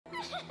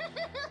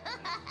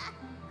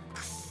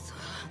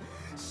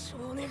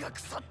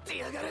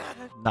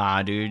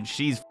Nah, dude,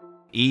 she's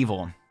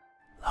evil.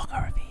 Logo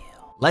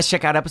reveal. Let's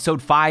check out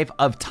episode 5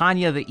 of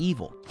Tanya the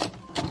Evil.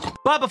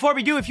 But before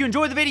we do, if you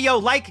enjoyed the video,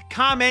 like,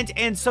 comment,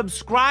 and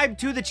subscribe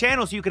to the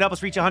channel so you can help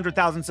us reach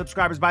 100,000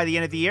 subscribers by the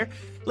end of the year.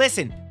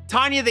 Listen,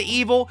 Tanya the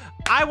Evil,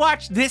 I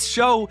watched this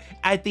show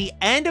at the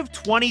end of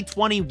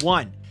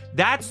 2021.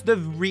 That's the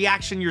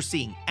reaction you're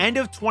seeing. End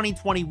of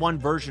 2021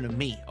 version of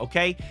me,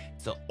 okay?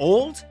 It's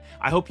old.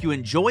 I hope you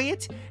enjoy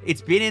it.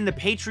 It's been in the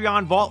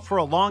Patreon vault for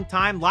a long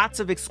time. Lots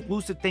of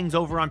exclusive things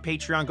over on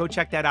Patreon. Go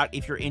check that out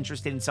if you're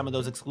interested in some of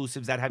those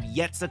exclusives that have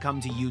yet to come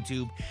to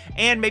YouTube.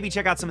 And maybe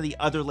check out some of the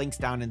other links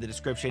down in the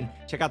description.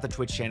 Check out the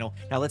Twitch channel.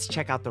 Now let's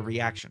check out the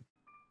reaction.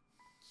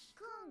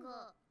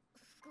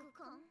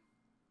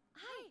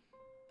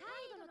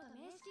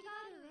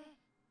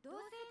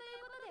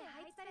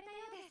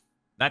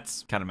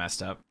 That's kind of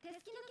messed up.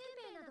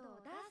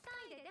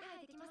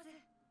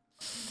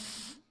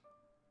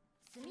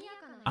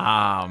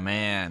 Oh,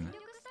 man.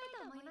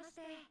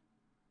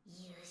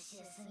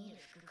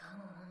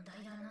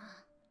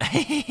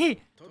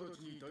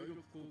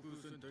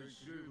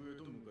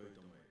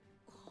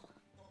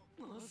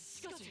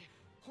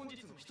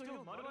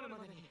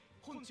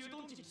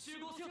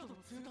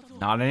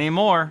 Not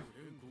anymore.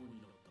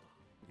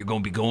 You're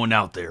gonna be going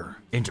out there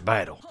into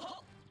battle.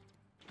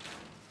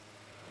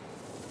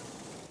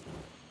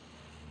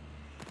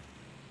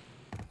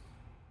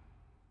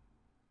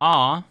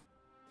 Aw.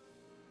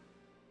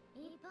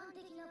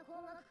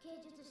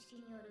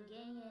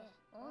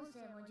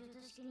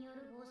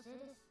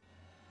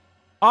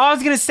 Oh, I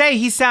was gonna say,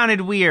 he sounded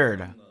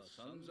weird.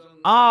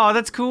 Oh,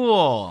 that's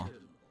cool.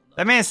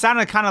 That man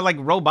sounded kind of like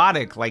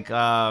robotic,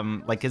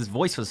 like his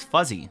voice was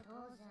fuzzy.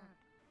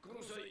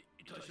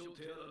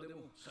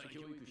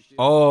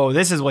 Oh,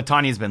 this is what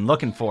Tanya's been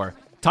looking for.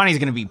 Tanya's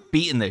gonna be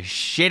beating the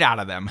shit out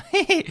of them.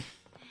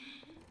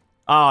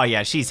 Oh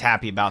yeah, she's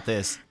happy about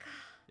this.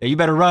 Yeah, you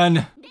better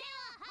run.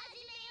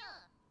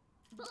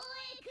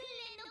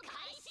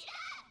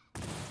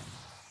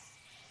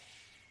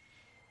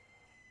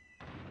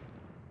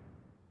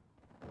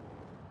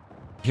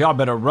 Y'all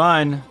better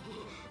run.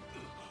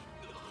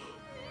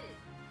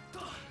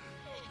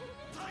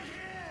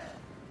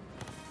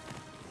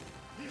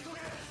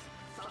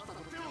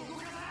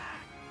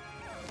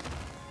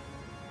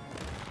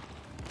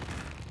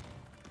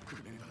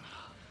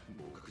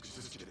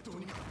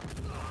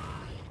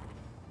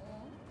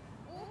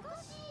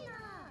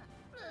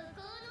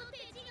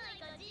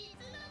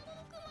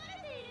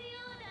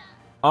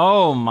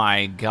 Oh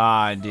my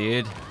god,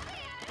 dude.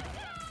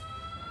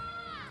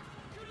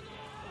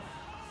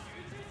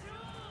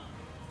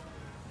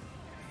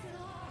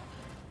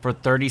 For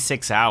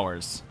 36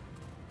 hours.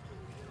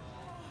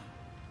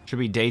 Should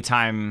be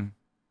daytime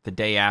the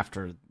day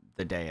after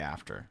the day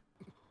after.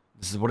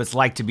 This is what it's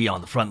like to be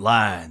on the front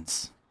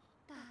lines.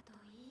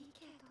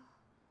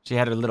 She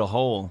had her little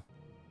hole.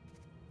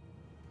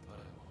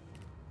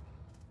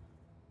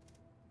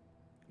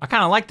 I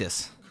kind of like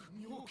this.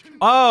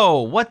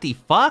 Oh, what the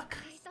fuck?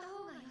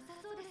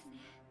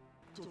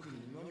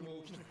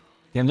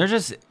 Damn, they're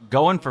just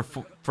going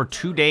for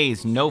 2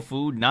 days, no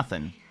food,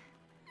 nothing.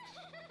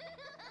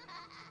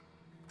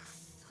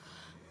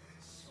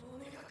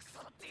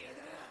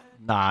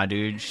 Nah,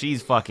 dude,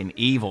 she's fucking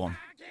evil.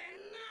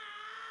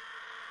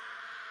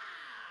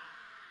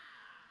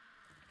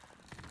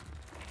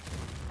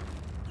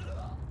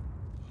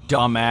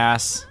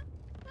 Dumbass.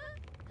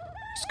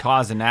 Just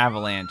caused an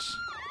avalanche.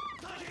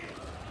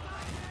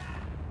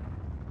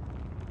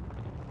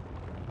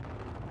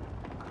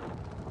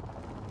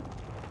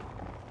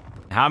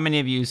 How many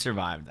of you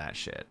survived that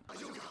shit?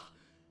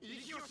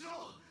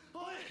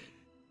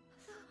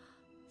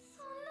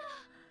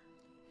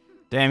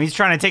 Damn, he's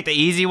trying to take the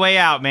easy way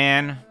out,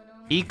 man.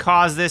 He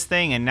caused this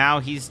thing and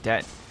now he's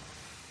dead.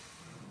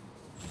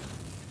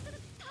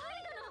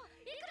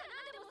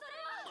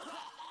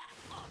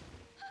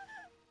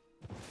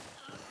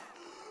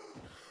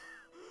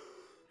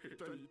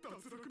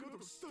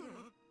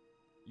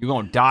 You're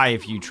gonna die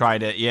if you try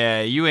to.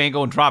 Yeah, you ain't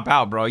gonna drop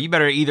out, bro. You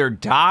better either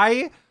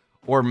die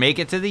or make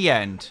it to the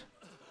end.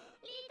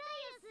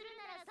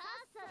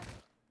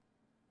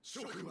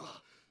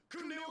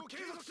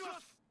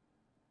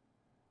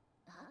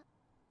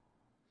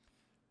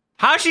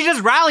 How'd she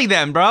just rally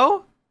them,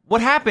 bro?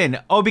 What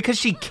happened? Oh, because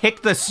she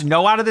kicked the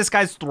snow out of this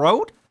guy's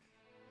throat?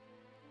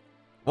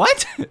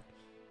 What?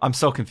 I'm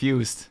so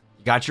confused.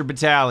 You got your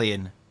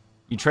battalion.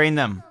 You train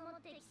them.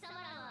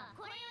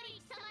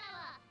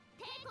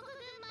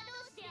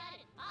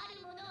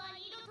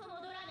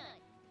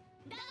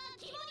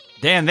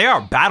 Damn, they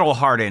are battle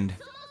hardened.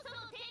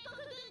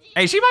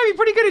 Hey, she might be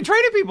pretty good at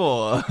training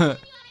people.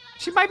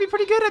 She might be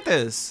pretty good at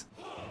this.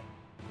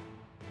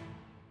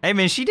 Hey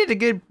man, she did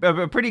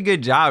a pretty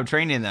good job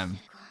training them.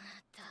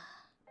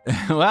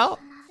 Well,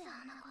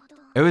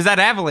 it was that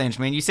avalanche,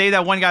 man. You saved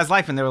that one guy's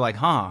life and they were like,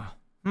 huh,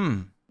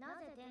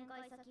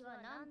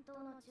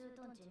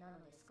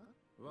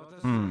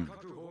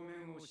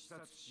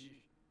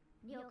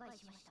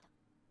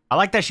 I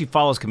like that she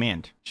follows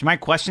command. She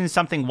might question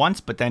something once,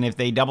 but then if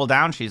they double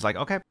down, she's like,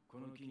 okay.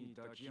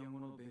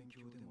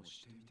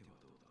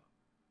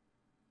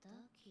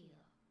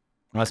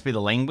 Must be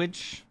the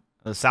language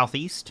of the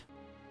southeast.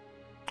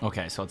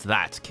 Okay, so it's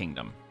that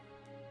kingdom.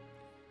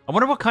 I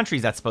wonder what country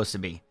that's supposed to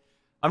be.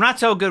 I'm not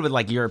so good with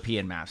like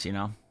European maps, you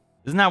know?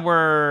 Isn't that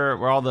where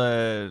all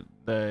the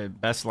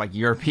best like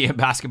European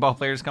basketball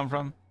players come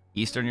from?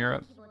 Eastern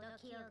Europe?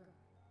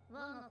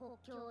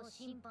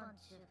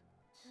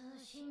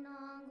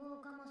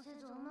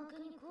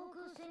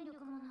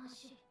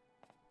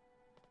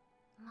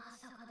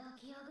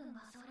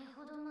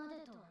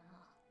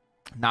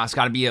 Nah, it's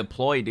gotta be a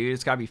ploy, dude.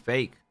 It's gotta be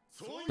fake.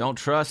 Don't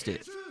trust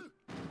it.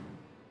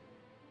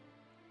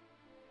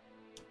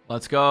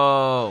 Let's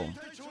go.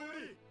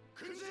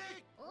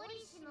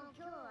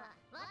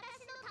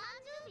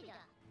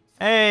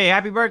 Hey,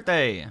 happy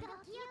birthday.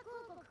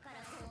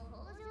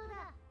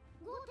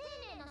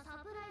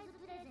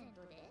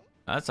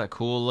 That's a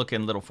cool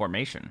looking little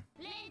formation.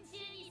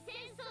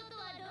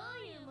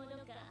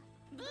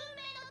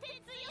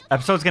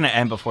 Episode's gonna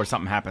end before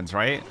something happens,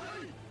 right?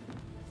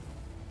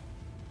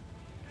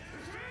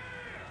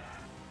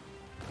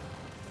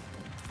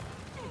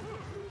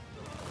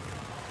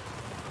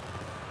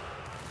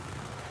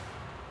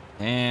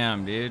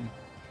 Damn, dude.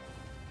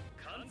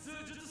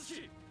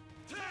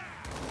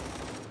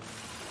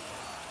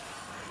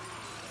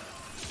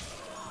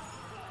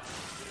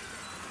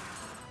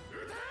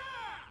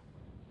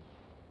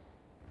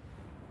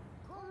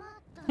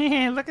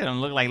 Look at them,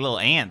 look like little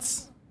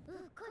ants.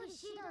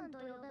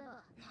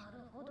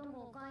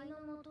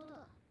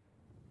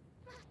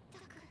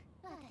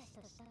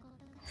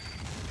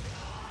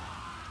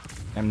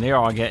 And they're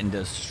all getting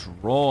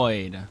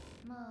destroyed.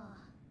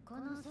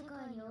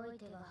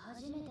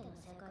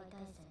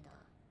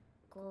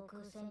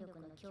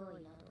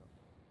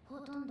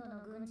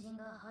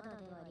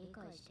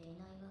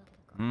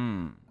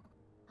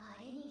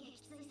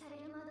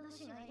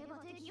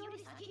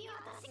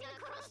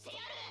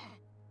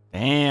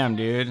 Damn,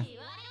 dude.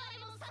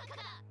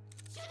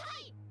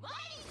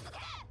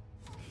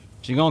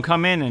 She gonna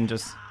come in and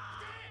just...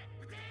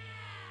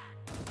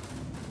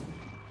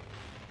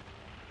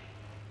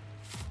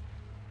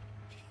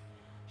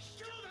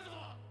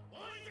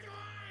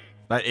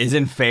 That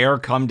isn't fair,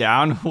 come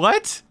down?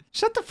 What?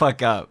 Shut the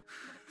fuck up.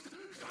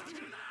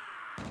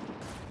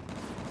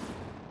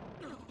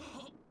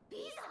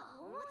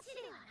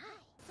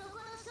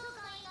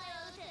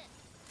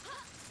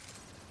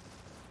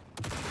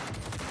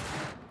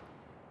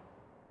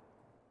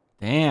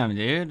 Damn,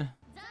 dude.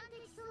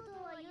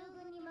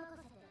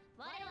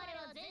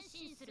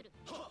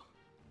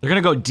 They're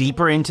gonna go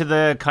deeper into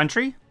the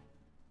country?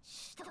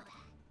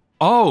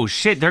 Oh,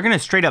 shit. They're gonna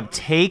straight up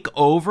take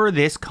over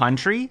this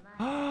country?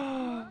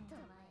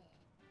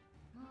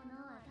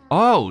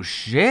 Oh,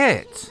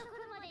 shit.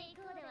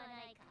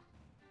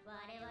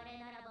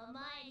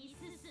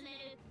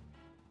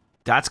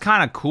 That's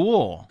kind of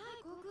cool.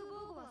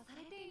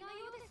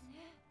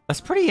 That's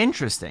pretty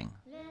interesting.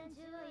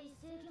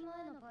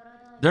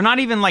 They're not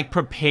even, like,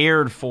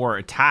 prepared for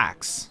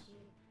attacks.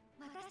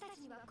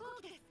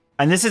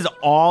 And this is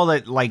all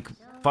that, like,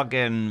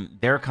 fucking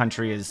their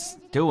country is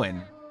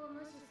doing.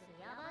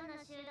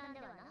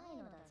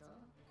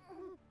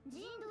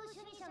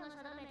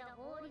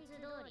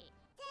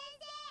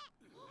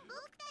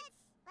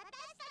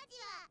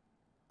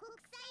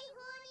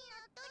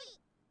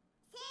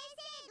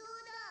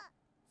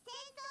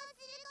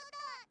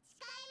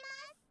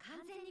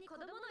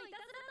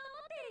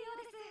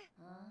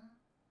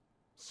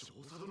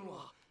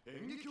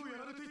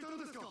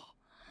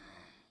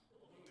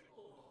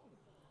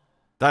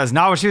 That is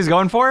not what she was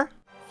going for?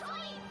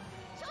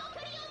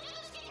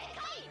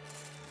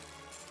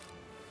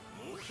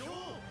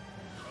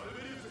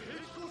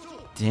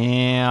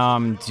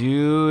 Damn,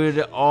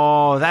 dude.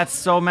 Oh, that's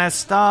so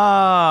messed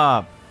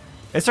up.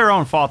 It's their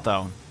own fault,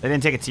 though. They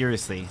didn't take it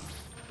seriously.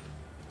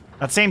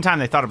 At the same time,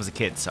 they thought it was a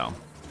kid, so...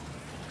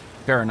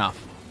 Fair enough.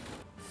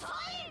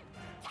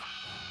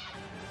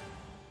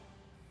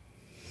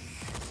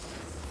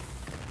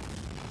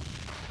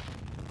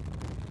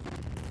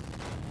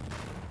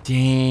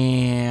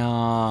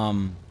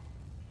 Damn.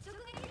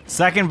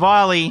 Second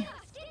volley.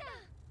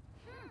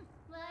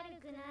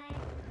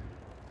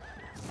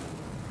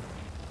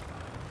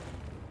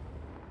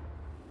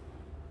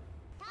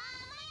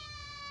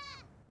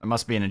 It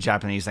must be in a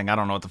Japanese thing. I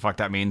don't know what the fuck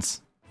that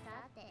means.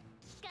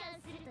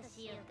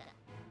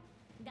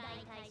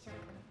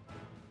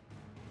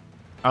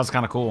 That was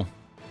kind of cool.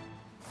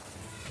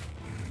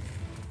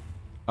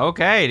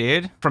 Okay,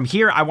 dude. From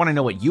here, I want to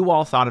know what you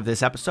all thought of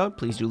this episode.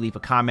 Please do leave a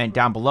comment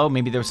down below.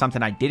 Maybe there was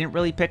something I didn't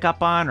really pick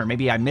up on, or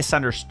maybe I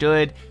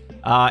misunderstood.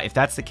 If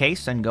that's the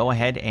case, then go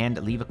ahead and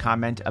leave a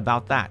comment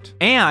about that.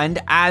 And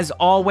as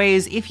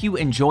always, if you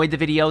enjoyed the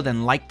video,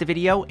 then like the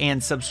video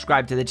and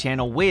subscribe to the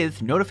channel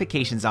with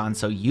notifications on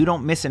so you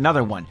don't miss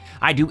another one.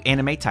 I do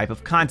anime type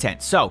of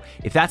content. So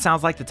if that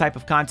sounds like the type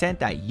of content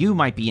that you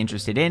might be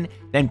interested in,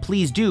 then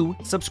please do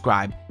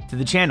subscribe to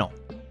the channel.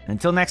 And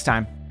until next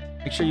time,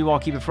 make sure you all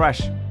keep it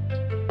fresh.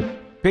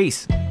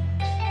 Peace.